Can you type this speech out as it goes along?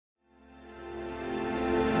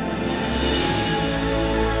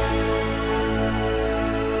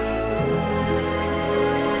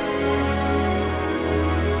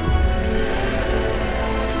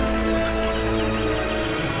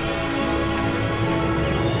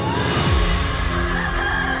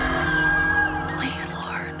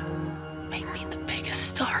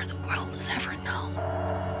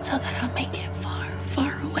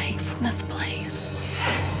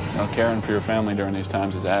doing for your family during these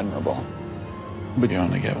times is admirable. But you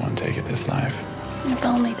only get one take at this life. If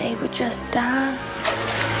only they would just die.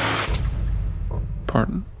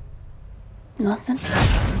 Pardon? Nothing.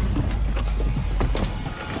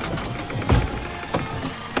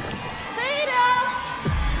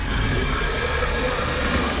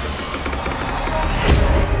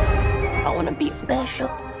 I want to be special,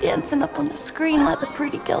 dancing up on the screen like the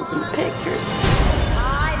pretty girls in the pictures.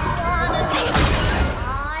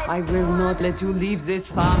 I will not let you leave this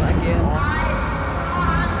farm again.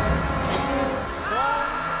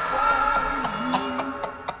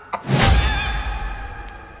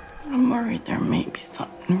 I'm worried there may be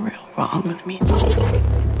something real wrong with me.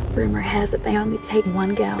 Rumor has it they only take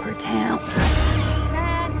one gal per town.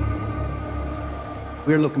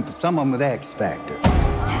 We're looking for someone with X factor.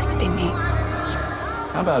 Has to be me.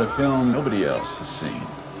 How about a film nobody else has seen?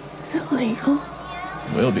 Is it legal?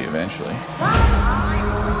 It will be eventually.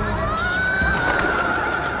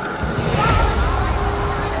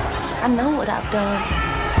 I know what I've done.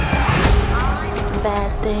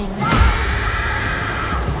 Bad things.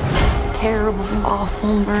 Terrible,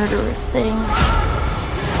 awful, murderous things.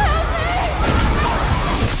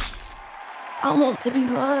 I want to be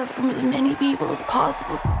loved from as many people as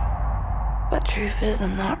possible. But truth is,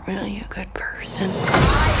 I'm not really a good person.